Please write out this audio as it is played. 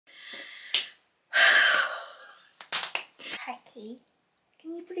happy?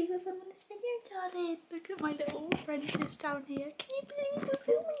 Can you believe we're filming this video, darling? Look at my little apprentice down here. Can you believe we're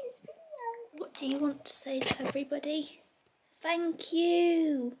filming this video? What do you want to say to everybody? Thank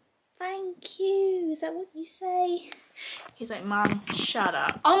you. Thank you. Is that what you say? He's like, Mum, shut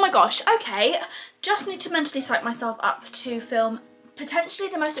up. Oh my gosh, okay. Just need to mentally psych myself up to film potentially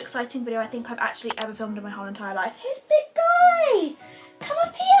the most exciting video I think I've actually ever filmed in my whole entire life. Here's Big Guy. Come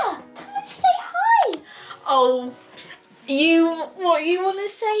up here. Come and say hi. Oh, you want to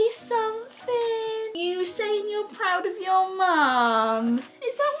say something? You saying you're proud of your mum?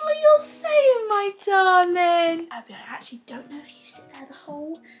 Is that what you're saying, my darling? Abby, I actually don't know if you sit there the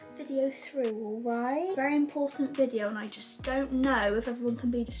whole video through, alright? Very important video, and I just don't know if everyone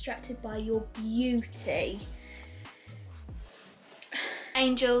can be distracted by your beauty.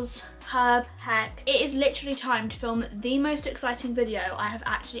 Angels, Herb, heck. It is literally time to film the most exciting video I have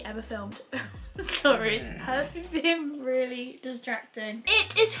actually ever filmed. Sorry, Herb been really distracting.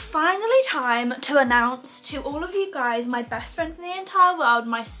 It is finally time to announce to all of you guys, my best friends in the entire world,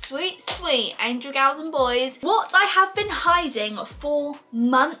 my sweet, sweet angel gals and boys, what I have been hiding for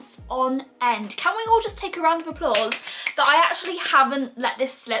months on end. Can we all just take a round of applause that I actually haven't let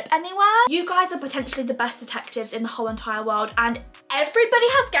this slip anywhere? You guys are potentially the best detectives in the whole entire world, and everybody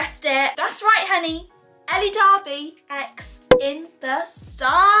has guessed it. That's right, honey. ELLE DARBY X in the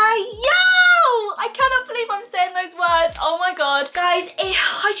sky. Yo! I cannot believe I'm saying those words. Oh my god. Guys, I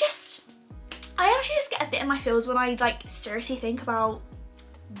actually just get a bit in my feels when I like seriously think about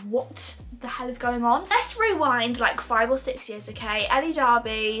what the hell is going on. Let's rewind like 5 or 6 years, okay? ELLE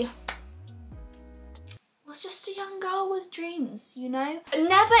DARBY was just a young girl with dreams, you know?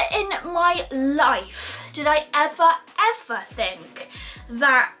 Never in my life did I ever think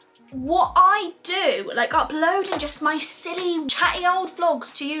that what I do, like uploading just my silly chatty old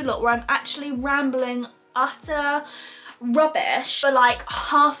vlogs to you lot where I'm actually rambling utter rubbish for like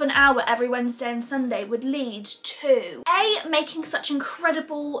half an hour every Wednesday and Sunday, would lead to A, making such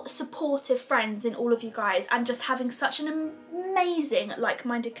incredible supportive friends in all of you guys and just having such an amazing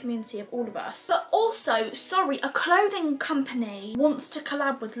like-minded community of all of us, but also, sorry, a clothing company wants to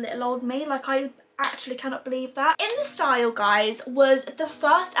collab with little old me. Like, I actually cannot believe that. In the Style, guys, was the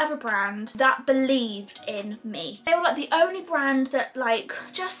first ever brand that believed in me. They were like the only brand that like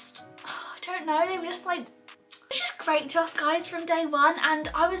just, I don't know, they were just like, it was just great to us guys from day one, and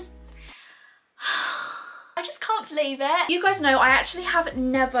I just can't believe it. You guys know I actually have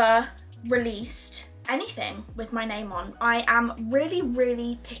never released anything with my name on. I am really,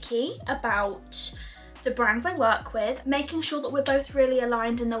 really picky about the brands I work with, making sure that we're both really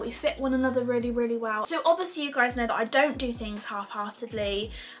aligned and that we fit one another really, really well. So obviously you guys know that I don't do things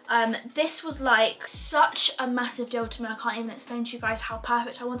half-heartedly. This was like such a massive deal to me. I can't even explain to you guys how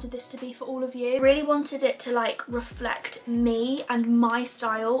perfect I wanted this to be for all of you. I really wanted it to like reflect me and my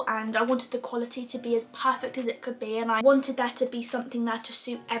style, and I wanted the quality to be as perfect as it could be, and I wanted there to be something there to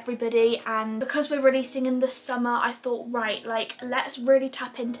suit everybody. And because we're releasing in the summer, I thought, right, like let's really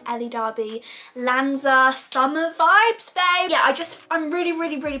tap into ELLE DARBY, Lanza, summer vibes, babe. Yeah, I'm really,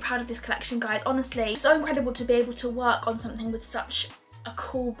 really, really proud of this collection, guys. Honestly, so incredible to be able to work on something with such a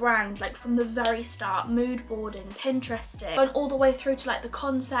cool brand, like from the very start, mood boarding, Pinteresting, and all the way through to like the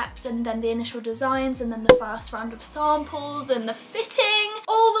concepts and then the initial designs and then the first round of samples and the fitting,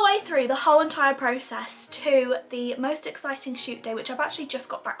 all the way through the whole entire process to the most exciting shoot day, which I've actually just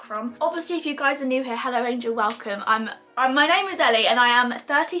got back from. Obviously, if you guys are new here, hello Angel, welcome. My name is Ellie and I am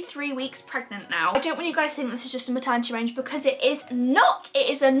 33 weeks pregnant now. I don't want you guys to think this is just a maternity range, because it is not. It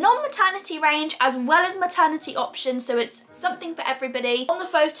is a non-maternity range as well as maternity options, so it's something for everybody. On the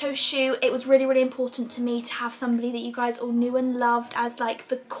photo shoot, it was really, really important to me to have somebody that you guys all knew and loved as like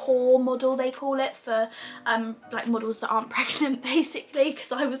the core model, they call it, for like models that aren't pregnant, basically,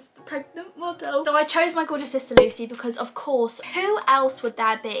 because I was the pregnant model. So I chose my gorgeous sister Lucy because, of course, who else would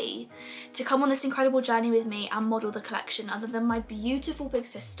there be to come on this incredible journey with me and model the collection other than my beautiful big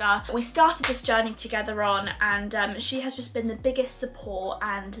sister. We started this journey together on, and she has just been the biggest support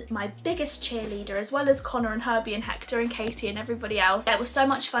and my biggest cheerleader, as well as Connor and Herbie and Hector and Katie and everybody else. It was so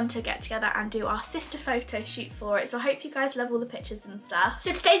much fun to get together and do our sister photo shoot for it, so I hope you guys love all the pictures and stuff.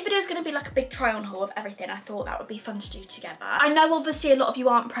 So today's video is going to be like a big try on haul of everything I thought that would be fun to do together. I know obviously a lot of you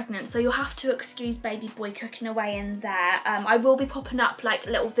aren't pregnant, pregnant, so you'll have to excuse baby boy cooking away in there. I will be popping up like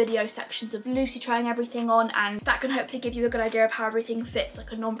little video sections of Lucy trying everything on, and that can hopefully give you a good idea of how everything fits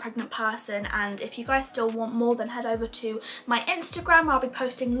like a non-pregnant person. And if you guys still want more, then head over to my Instagram. I'll be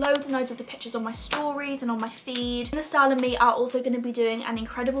posting loads and loads of the pictures on my stories and on my feed. In the Style and Me are also going to be doing an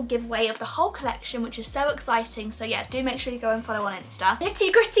incredible giveaway of the whole collection, which is so exciting. So yeah, do make sure you go and follow on Insta.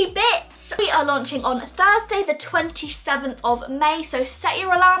 Nitty gritty bits! We are launching on Thursday the 27th of May, so set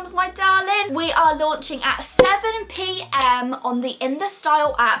your alarms, my darling. We are launching at 7 p.m. on the In The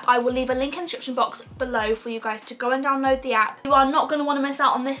Style app. I will leave a link in the description box below for you guys to go and download the app. You are not going to want to miss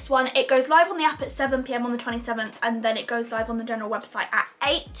out on this one. It goes live on the app at 7 p.m. on the 27th, and then it goes live on the general website at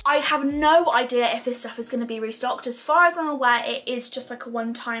 8. I have no idea if this stuff is going to be restocked. As far as I'm aware, it is just like a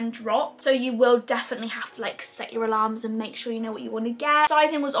one-time drop, so you will definitely have to like set your alarms and make sure you know what you want to get.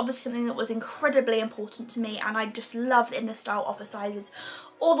 Sizing was obviously something that was incredibly important to me, and I just love that In The Style offer sizes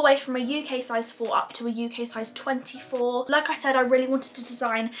all the way from a UK size 4 up to a UK size 24. Like I said, I really wanted to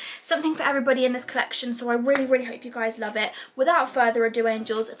design something for everybody in this collection, so I really hope you guys love it. Without further ado,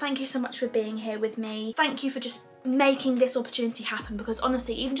 angels, thank you so much for being here with me. Thank you for just making this opportunity happen, because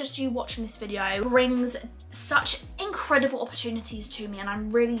honestly, even just you watching this video brings such incredible opportunities to me, and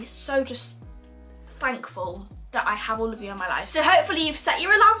I'm really so just thankful that I have all of you in my life. So hopefully you've set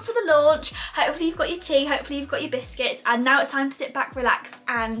your alarm for the launch, hopefully you've got your tea, hopefully you've got your biscuits, and now it's time to sit back, relax,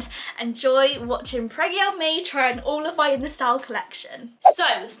 and enjoy watching Preggy and me trying all of my In The Style collection. So,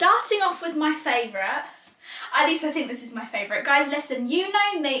 starting off with my favourite, at least I think this is my favourite. Guys, listen, you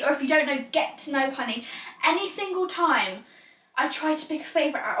know me, or if you don't know, get to know honey. Any single time I try to pick a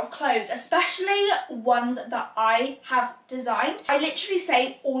favourite out of clothes, especially ones that I have designed, I literally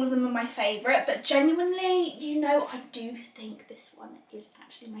say all of them are my favourite, but genuinely, you know, I do think this one is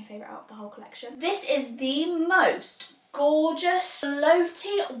actually my favourite out of the whole collection. This is the most gorgeous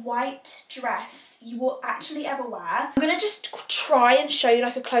floaty white dress you will actually ever wear. I'm gonna just try and show you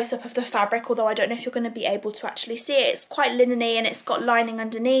like a close-up of the fabric, although I don't know if you're gonna be able to actually see it. It's quite linen-y and it's got lining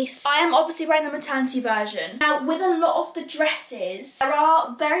underneath. I am obviously wearing the maternity version. Now, with a lot of the dresses, there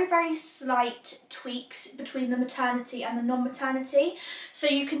are very slight tweaks between the maternity and the non-maternity. So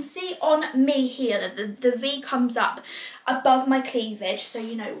you can see on me here that the V comes up above my cleavage, so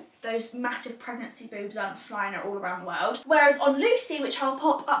you know those massive pregnancy boobs aren't flying all around the world. Whereas on Lucy, which I'll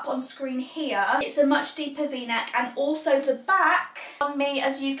pop up on screen here, it's a much deeper V-neck, and also the back on me,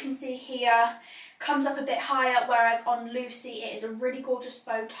 as you can see here, comes up a bit higher, whereas on Lucy it is a really gorgeous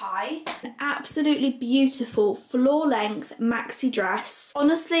bow tie. An absolutely beautiful floor length maxi dress.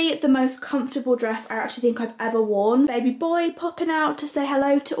 Honestly, the most comfortable dress I actually think I've ever worn. Baby boy popping out to say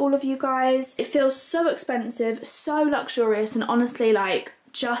hello to all of you guys. It feels so expensive, so luxurious, and honestly like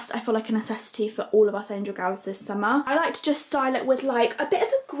just I feel like a necessity for all of us angel gals this summer. I like to just style it with like a bit of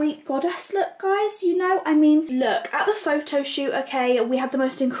a Greek goddess look, guys, you know. I mean, look, at the photo shoot, okay, we had the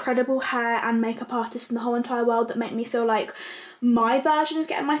most incredible hair and makeup artists in the whole entire world that make me feel like my version of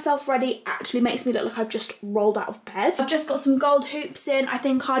getting myself ready actually makes me look like I've just rolled out of bed. I've just got some gold hoops in. I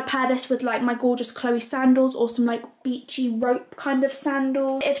think I'd pair this with like my gorgeous Chloe sandals or some like beachy rope kind of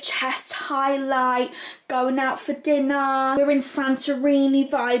sandals. If chest highlight, going out for dinner, we're in Santorini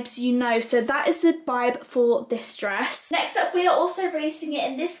vibes, you know. So that is the vibe for this dress. Next up, we are also releasing it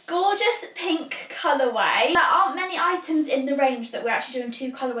in this gorgeous pink colourway. There aren't many items in the range that we're actually doing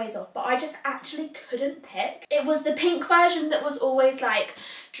 2 colourways of, but I just actually couldn't pick. It was the pink version that was always like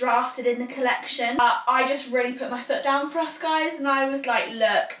drafted in the collection. I just really put my foot down for us guys, and I was like,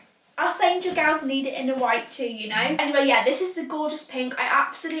 look, us angel gals need it in a white too, you know. Anyway, yeah, this is the gorgeous pink. I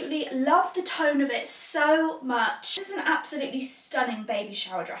absolutely love the tone of it so much. This is an absolutely stunning baby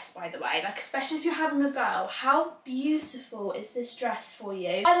shower dress, by the way, like especially if you're having a girl. How beautiful is this dress for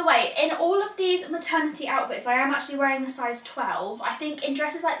you? By the way, in all of these maternity outfits, I am actually wearing a size 12. I think in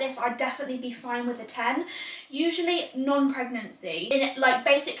dresses like this, I'd definitely be fine with a 10. Usually non-pregnancy, in like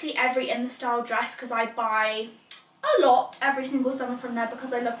basically every In The Style dress, because I buy a lot every single summer from there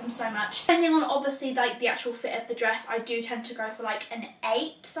because I love them so much. Depending on obviously like the actual fit of the dress, I do tend to go for like an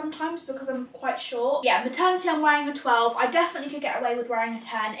 8 sometimes because I'm quite short. Yeah, maternity I'm wearing a 12. I definitely could get away with wearing a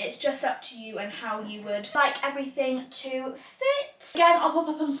 10. It's just up to you and how you would like everything to fit. Again, I'll pop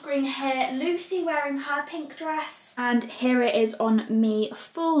up on screen here Lucy wearing her pink dress, and here it is on me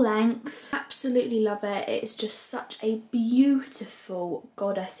full length. Absolutely love it. It is just such a beautiful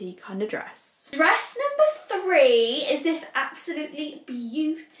goddessy kind of dress. Dress number 3 is this absolutely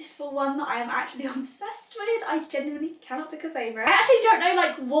beautiful one that I am actually obsessed with. I genuinely cannot pick a favourite. I actually don't know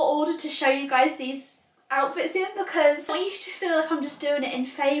like what order to show you guys these outfits in, because I want you to feel like I'm just doing it in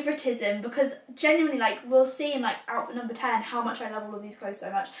favouritism, because genuinely, like, we'll see in like outfit number 10 how much I love all of these clothes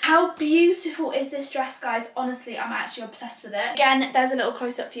so much. How beautiful is this dress, guys? Honestly, I'm actually obsessed with it. Again, there's a little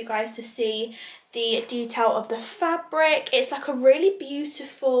close-up for you guys to see the detail of the fabric. It's like a really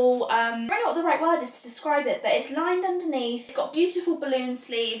beautiful, I don't know what the right word is to describe it, but it's lined underneath. It's got beautiful balloon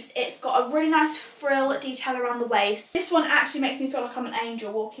sleeves. It's got a really nice frill detail around the waist. This one actually makes me feel like I'm an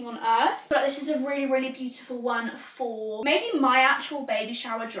angel walking on earth. But this is a really, really beautiful one for maybe my actual baby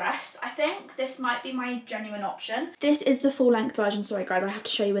shower dress. I think this might be my genuine option. This is the full length version. Sorry guys, I have to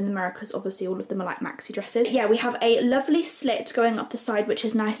show you in the mirror because obviously all of them are like maxi dresses. But yeah, we have a lovely slit going up the side, which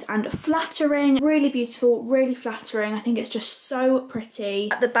is nice and flattering. Really beautiful, really flattering. I think it's just so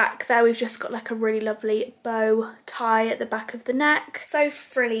pretty. At the back there, we've just got like a really lovely bow tie at the back of the neck. So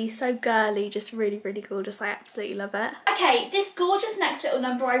frilly, so girly, just really, really gorgeous. I absolutely love it. Okay, this gorgeous next little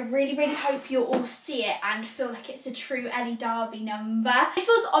number, I really, really hope you'll all see it and feel like it's a true ELLE Darby number. This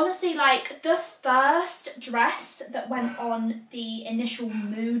was honestly like the first dress that went on the initial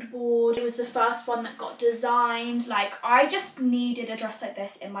mood board. It was the first one that got designed. Like, I just needed a dress like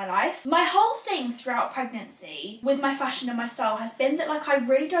this in my life. My whole thing throughout pregnancy with my fashion and my style has been that like I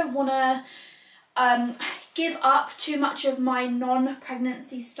really don't want to give up too much of my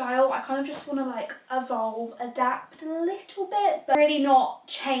non-pregnancy style. I kind of just want to like evolve, adapt a little bit, but really not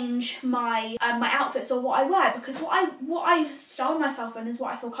change my my outfits or what I wear, because what I style myself in is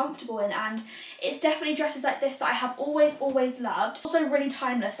what I feel comfortable in, and it's definitely dresses like this that I have always loved. Also really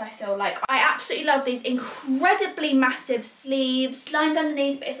timeless, I feel like. I absolutely love these incredibly massive sleeves, lined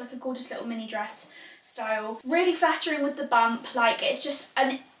underneath, but it's like a gorgeous little mini dress style. Really flattering with the bump, like it's just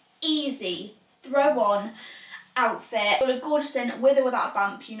an easy throw on outfit. You'll look gorgeous in with or without a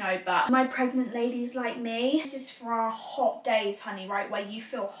bump, you know, but my pregnant ladies like me, this is for our hot days, honey, right, where you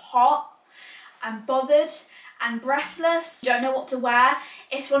feel hot and bothered and breathless, you don't know what to wear.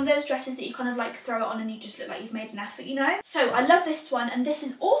 It's one of those dresses that you kind of like throw it on and you just look like you've made an effort, you know? So I love this one, and this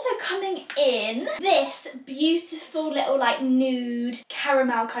is also coming in this beautiful little like nude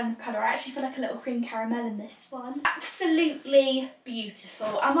caramel kind of colour. I actually feel like a little cream caramel in this one. Absolutely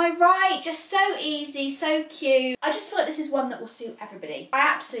beautiful. Am I right? Just so easy, so cute. I just feel like this is one that will suit everybody.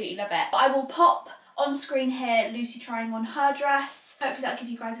 I absolutely love it. I will pop on screen here Lucy trying on her dress. Hopefully that'll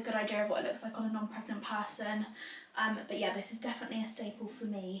give you guys a good idea of what it looks like on a non-pregnant person. But yeah, this is definitely a staple for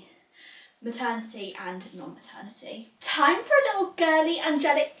me, maternity and non-maternity. Time for a little girly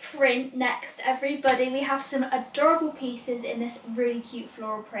angelic print next, everybody. We have some adorable pieces in this really cute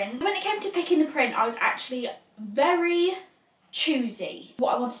floral print. When it came to picking the print, I was actually very choosy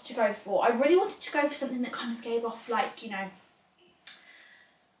what I wanted to go for. I really wanted to go for something that kind of gave off like, you know,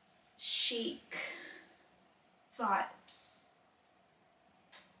 chic vibes,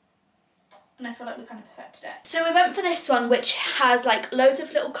 and I feel like we kind of perfected it. So we went for this one, which has like loads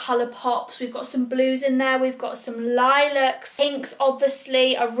of little colour pops. We've got some blues in there, we've got some lilacs, pinks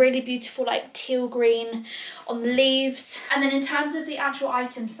obviously, a really beautiful like teal green on the leaves. And then in terms of the actual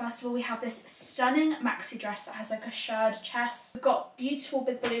items, first of all we have this stunning maxi dress that has like a shirred chest. We've got beautiful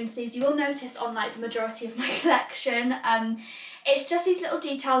big balloon sleeves. You will notice on like the majority of my collection, it's just these little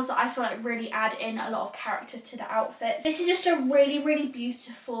details that I feel like really add in a lot of character to the outfit. This is just a really, really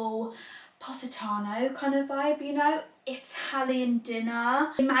beautiful Positano kind of vibe, you know, Italian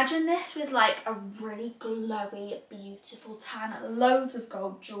dinner. Imagine this with like a really glowy, beautiful tan, loads of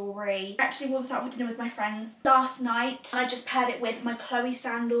gold jewellery. I actually wore this out for dinner with my friends last night, and I just paired it with my Chloe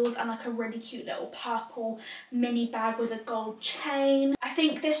sandals and like a really cute little purple mini bag with a gold chain. I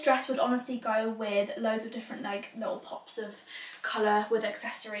think this dress would honestly go with loads of different like little pops of colour with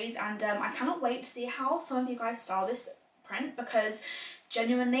accessories, and I cannot wait to see how some of you guys style this print, because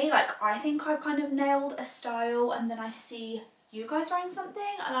genuinely, like, I think I've kind of nailed a style, and then I see you guys wearing something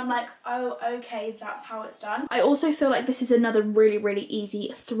and I'm like, oh, okay, that's how it's done. I also feel like this is another really, really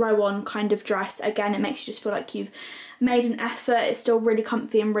easy throw on kind of dress. Again, it makes you just feel like you've made an effort. It's still really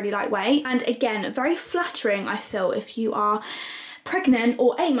comfy and really lightweight, and again, very flattering, I feel, if you are pregnant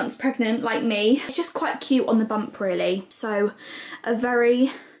or 8 months pregnant like me. It's just quite cute on the bump, really. So a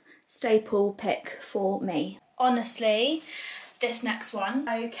very staple pick for me. Honestly, this next one,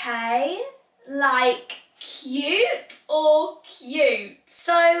 okay, like cute or cute?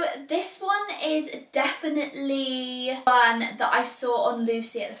 So this one is definitely one that I saw on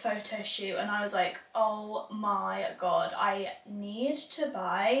Lucy at the photo shoot, and I was like, oh my god, I need to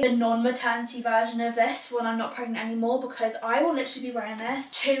buy the non-maternity version of this when I'm not pregnant anymore, because I will literally be wearing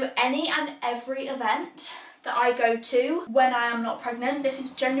this to any and every event that I go to when I am not pregnant. This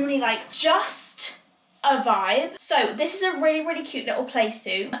is genuinely like just a vibe. So this is a really, really cute little play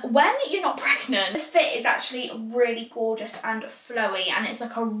suit. When you're not pregnant, the fit is actually really gorgeous and flowy, and it's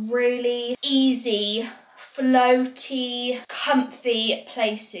like a really easy, floaty, comfy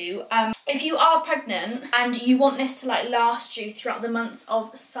play suit. If you are pregnant and you want this to like last you throughout the months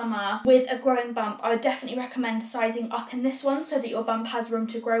of summer with a growing bump, I would definitely recommend sizing up in this one so that your bump has room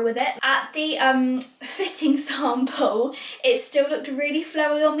to grow with it. At the fitting sample, it still looked really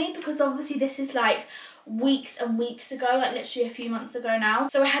flowy on me because obviously this is like weeks and weeks ago, like literally a few months ago now.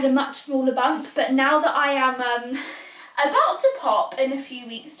 So I had a much smaller bump, but now that I am about to pop in a few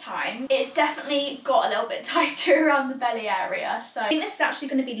weeks' time, it's definitely got a little bit tighter around the belly area. So I think this is actually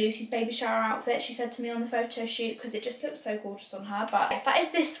going to be Lucy's baby shower outfit, she said to me on the photo shoot, because it just looks so gorgeous on her. But that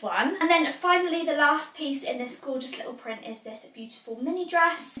is this one. And then finally, the last piece in this gorgeous little print is this beautiful mini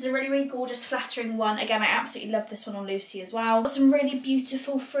dress. This is a really, really gorgeous, flattering one. Again, I absolutely love this one on Lucy as well. Got some really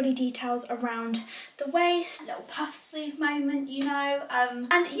beautiful frilly details around the waist, little puff sleeve moment, you know.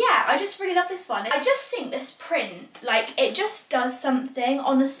 And yeah, I just really love this one. I just think this print, like, it just does something,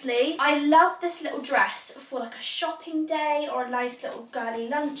 honestly. I love this little dress for like a shopping day or a nice little girly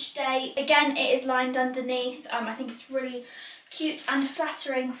lunch day. Again, it is lined underneath. I think it's really cute and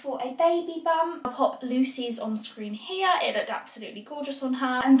flattering for a baby bump. I'll pop Lucy's on screen here. It looked absolutely gorgeous on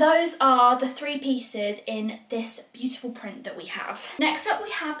her. And those are the 3 pieces in this beautiful print that we have. Next up,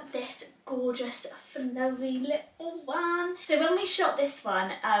 we have this gorgeous flowy little one. So when we shot this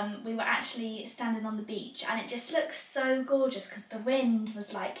one, we were actually standing on the beach, and it just looks so gorgeous because the wind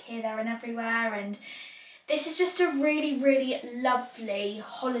was like here, there and everywhere. And this is just a really, really lovely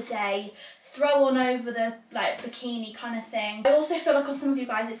holiday throw on over the like bikini kind of thing. I also feel like on some of you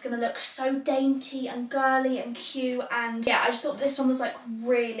guys it's going to look so dainty and girly and cute, and yeah, I just thought this one was like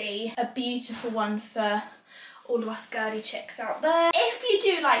really a beautiful one for all of us girly chicks out there. If you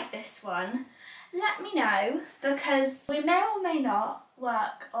do like this one, let me know, because we may or may not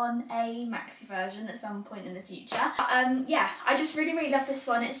work on a maxi version at some point in the future. Yeah, I just really, really love this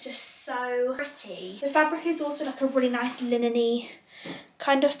one. It's just so pretty. The fabric is also like a really nice linen-y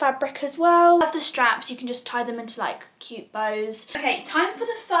kind of fabric as well. Love the straps, you can just tie them into like cute bows. Okay, time for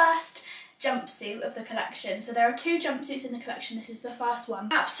the first jumpsuit of the collection. So there are 2 jumpsuits in the collection. This is the first one.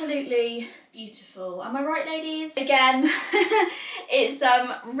 Absolutely beautiful. Am I right, ladies? Again, it's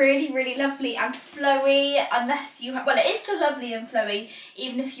really, really lovely and flowy, unless you have, well, it is still lovely and flowy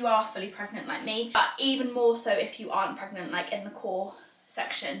even if you are fully pregnant like me, but even more so if you aren't pregnant, like in the core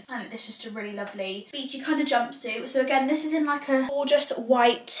section. And it's just a really lovely beachy kind of jumpsuit. So again, this is in like a gorgeous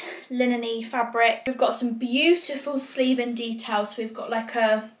white linen-y fabric. We've got some beautiful sleeve-in details. So we've got like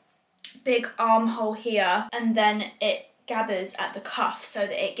a big armhole here, and then it gathers at the cuff so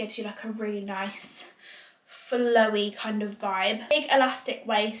that it gives you like a really nice flowy kind of vibe. Big elastic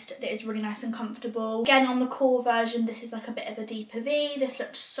waist that is really nice and comfortable. Again, on the core version, this is like a bit of a deeper V. This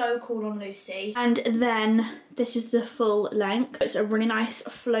looked so cool on Lucy. And then this is the full length. It's a really nice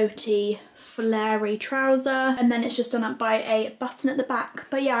floaty, flary trouser, and then it's just done up by a button at the back.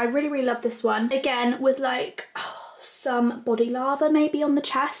 But yeah, I really, really love this one. Again, with like some body lava maybe on the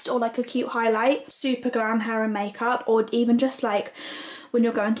chest, or like a cute highlight. Super glam hair and makeup, or even just like when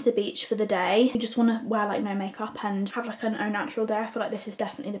you're going to the beach for the day, you just want to wear like no makeup and have like an au natural day. I feel like this is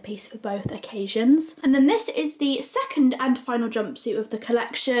definitely the piece for both occasions. And then this is the second and final jumpsuit of the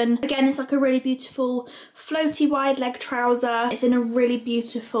collection. Again, it's like a really beautiful floaty wide leg trouser. It's in a really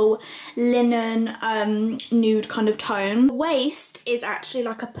beautiful linen nude kind of tone. The waist is actually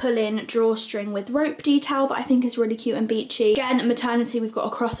like a pull-in drawstring with rope detail that I think is really cute and beachy. Again, at maternity we've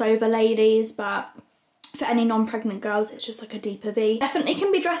got a crossover, ladies, but for any non-pregnant girls, it's just like a deeper V. Definitely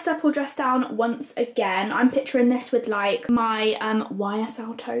can be dressed up or dressed down once again. I'm picturing this with like my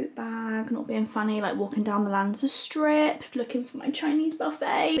YSL tote bag, not being funny, like walking down the Lanza Strip, looking for my Chinese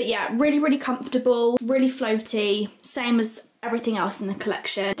buffet. But yeah, really, really comfortable, really floaty, same as everything else in the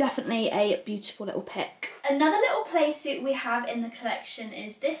collection. Definitely a beautiful little pick. Another little play suit we have in the collection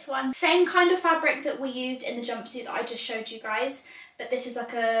is this one. Same kind of fabric that we used in the jumpsuit that I just showed you guys, but this is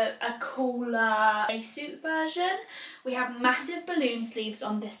like a cooler play suit version. We have massive balloon sleeves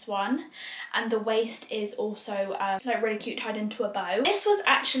on this one, and the waist is also like really cute, tied into a bow. This was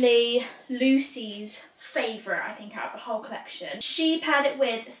actually Lucy's favourite, I think, out of the whole collection. She paired it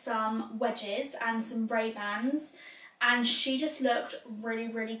with some wedges and some Ray-Bans, and she just looked really,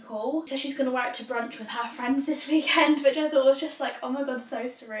 really cool. So she's gonna wear it to brunch with her friends this weekend, which I thought was just like, oh my god, so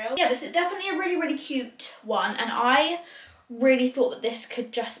surreal. Yeah, this is definitely a really, really cute one, and I really thought that this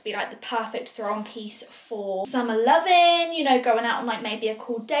could just be like the perfect throw-on piece for summer loving, you know, going out on like maybe a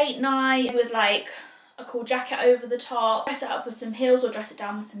cool date night with like a cool jacket over the top, dress it up with some heels or dress it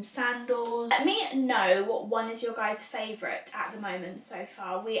down with some sandals. Let me know what one is your guys' favourite at the moment so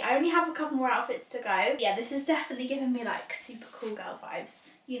far. We only have a couple more outfits to go. Yeah, this is definitely giving me like super cool girl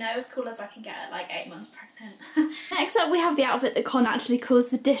vibes. You know, as cool as I can get at like 8 months pregnant. Next up we have the outfit that Con actually calls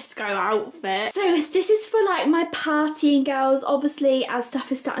the disco outfit. So this is for like my partying girls. Obviously as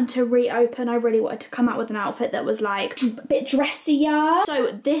stuff is starting to reopen, I really wanted to come out with an outfit that was like a bit dressier.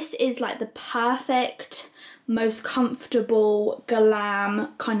 So this is like the perfect, most comfortable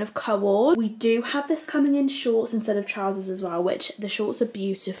glam kind of co-ord. We do have this coming in shorts instead of trousers as well, which the shorts are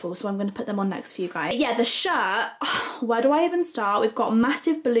beautiful, so I'm going to put them on next for you guys. But yeah, the shirt, where do I even start? We've got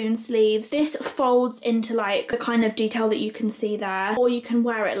massive balloon sleeves. This folds into like the kind of detail that you can see there, or you can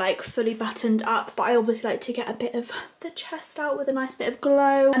wear it like fully buttoned up, but I obviously like to get a bit of the chest out with a nice bit of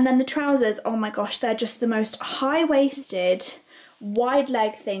glow. And then the trousers, oh my gosh, they're just the most high-waisted, wide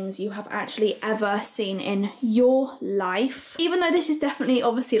leg things you have actually ever seen in your life. Even though this is definitely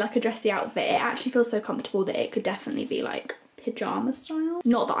obviously like a dressy outfit, it actually feels so comfortable that it could definitely be like pyjama style.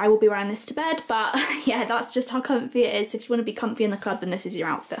 Not that I will be wearing this to bed, but yeah, that's just how comfy it is. So if you want to be comfy in the club, then this is your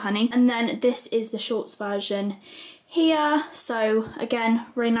outfit, honey. And then this is the shorts version here. So again,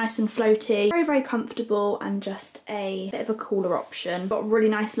 really nice and floaty, very, very comfortable, and just a bit of a cooler option. Got really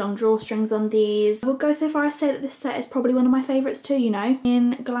nice long drawstrings on these. I would go so far as to say that this set is probably one of my favourites too, you know.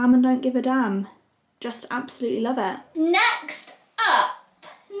 In glam and don't give a damn. Just absolutely love it. Next up,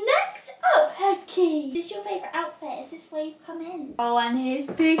 Peggy. Is this your favourite outfit? Is this where you've come in? Oh, and here's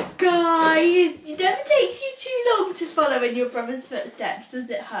big guy. It never takes you too long to follow in your brother's footsteps, does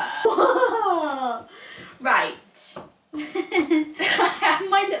it hurt? Right. I have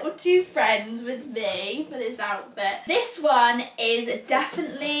my little two friends with me for this outfit. This one is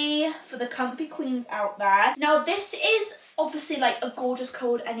definitely for the comfy queens out there. Now this is obviously like a gorgeous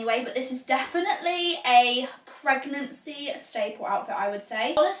co-ord anyway, but this is definitely a pregnancy staple outfit, I would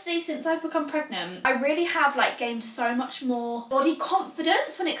say. Honestly, since I've become pregnant, I really have like gained so much more body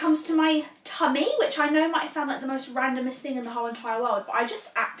confidence when it comes to my tummy, which I know might sound like the most randomest thing in the whole entire world, but I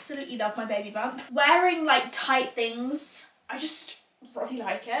just absolutely love my baby bump. Wearing like tight things, I just really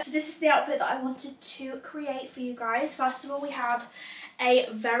like it. So this is the outfit that I wanted to create for you guys. First of all, we have a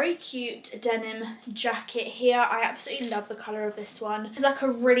very cute denim jacket here. I absolutely love the colour of this one. It's like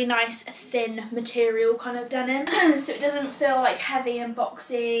a really nice thin material kind of denim, so it doesn't feel like heavy and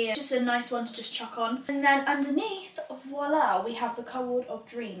boxy. It's just a nice one to just chuck on. And then underneath, voila, we have the co-ord of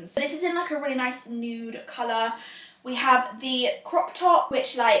dreams. So this is in like a really nice nude colour. We have the crop top,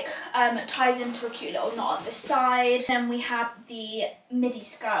 which like ties into a cute little knot on this side. Then we have the midi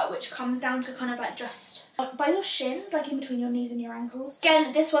skirt, which comes down to kind of like just by your shins, like in between your knees and your ankles.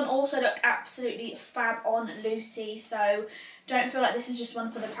 Again, this one also looked absolutely fab on Lucy, so don't feel like this is just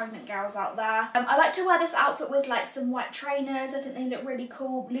one for the pregnant gals out there. I like to wear this outfit with like some white trainers. I think they look really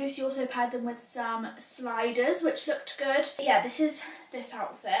cool. Lucy also paired them with some sliders, which looked good. But yeah, this is this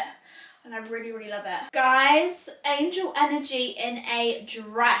outfit, and I really, really love it. Guys, angel energy in a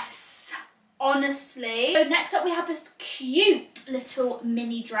dress. Honestly. So next up we have this cute little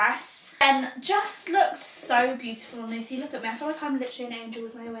mini dress, and just looked so beautiful on Lucy. Look at me, I feel like I'm literally an angel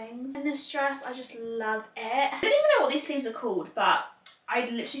with my wings. In this dress, I just love it. I don't even know what these sleeves are called, but I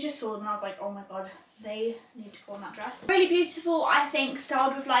literally just saw them and I was like, oh my god, they need to go on that dress. Really beautiful, I think,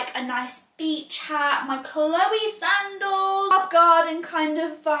 styled with like a nice beach hat, my Chloe sandals, Club Garden kind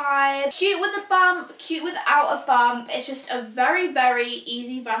of vibe. Cute with a bump, cute without a bump. It's just a very, very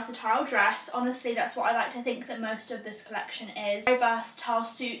easy, versatile dress. Honestly, that's what I like to think that most of this collection is. Very versatile,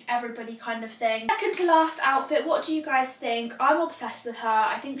 suits everybody kind of thing. Second to last outfit, what do you guys think? I'm obsessed with her.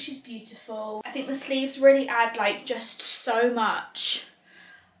 I think she's beautiful. I think the sleeves really add like just so much.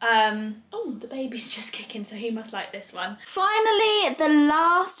 Oh, the baby's just kicking, so he must like this one. Finally, the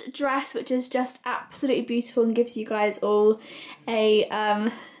last dress, which is just absolutely beautiful and gives you guys all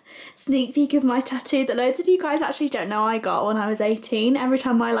a sneak peek of my tattoo that loads of you guys actually don't know I got when I was 18. Every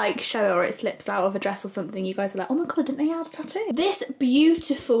time I like show it or it slips out of a dress or something, you guys are like, oh my god, I didn't know you had a tattoo. This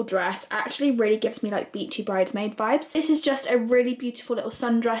beautiful dress actually really gives me like beachy bridesmaid vibes. This is just a really beautiful little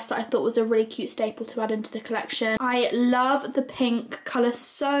sundress that I thought was a really cute staple to add into the collection. I love the pink colour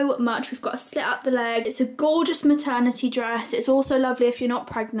so much. We've got a slit up the leg. It's a gorgeous maternity dress. It's also lovely if you're not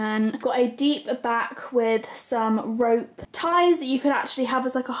pregnant. Got a deep back with some rope ties that you could actually have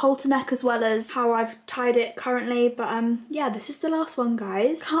as like a halter neck, as well as how I've tied it currently. But yeah, this is the last one,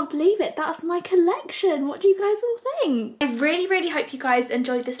 guys. Can't believe it. That's my collection. What do you guys all think? I really, really hope you guys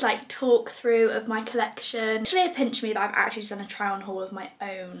enjoyed this like talk through of my collection. Actually, it pinched me that I've actually just done a try on haul of my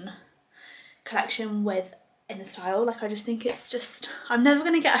own collection with in the style. Like, I just think it's just, I'm never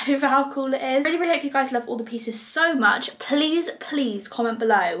gonna get over how cool it is. Really, really hope you guys love all the pieces so much. Please, please comment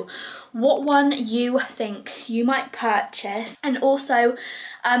below what one you think you might purchase. And also,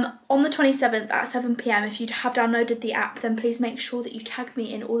 on the 27th at 7 PM, if you have downloaded the app, then please make sure that you tag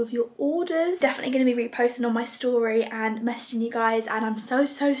me in all of your orders. Definitely going to be reposting on my story and messaging you guys, and I'm so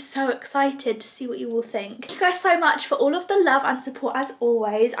excited to see what you all think. Thank you guys so much for all of the love and support as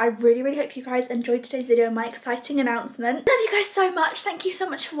always. I really, really hope you guys enjoyed today's video and my exciting announcement. Love you guys so much. Thank you so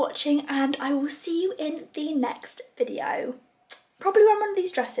much for watching, and I will see you in the next video. Probably wear one of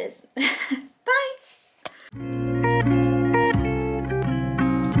these dresses. Bye!